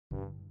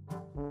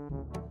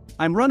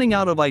I'm running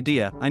out of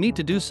idea, I need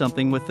to do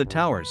something with the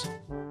towers.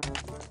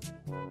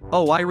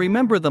 Oh, I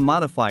remember the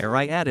modifier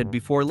I added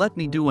before, let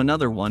me do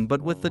another one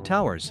but with the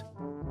towers.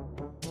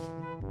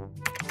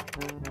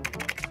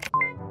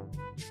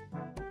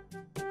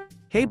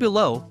 Hey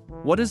below,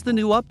 what is the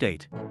new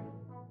update?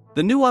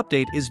 The new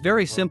update is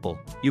very simple,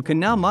 you can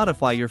now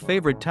modify your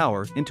favorite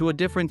tower into a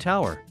different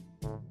tower.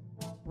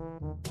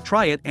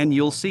 Try it and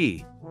you'll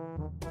see.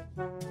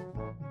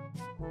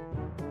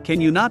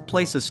 Can you not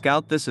place a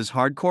scout? This is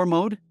hardcore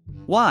mode?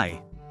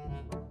 Why?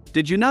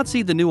 Did you not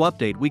see the new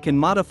update? We can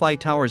modify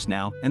towers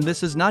now, and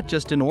this is not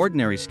just an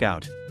ordinary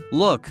scout.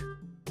 Look!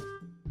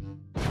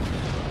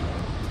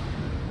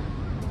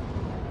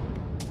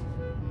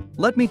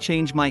 Let me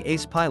change my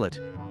ace pilot.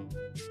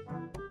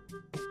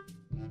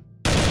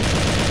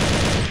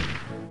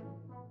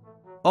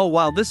 Oh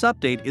wow, this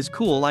update is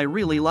cool, I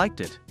really liked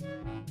it.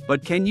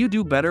 But can you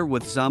do better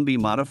with zombie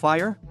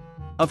modifier?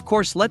 Of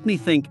course, let me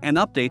think and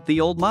update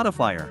the old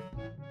modifier.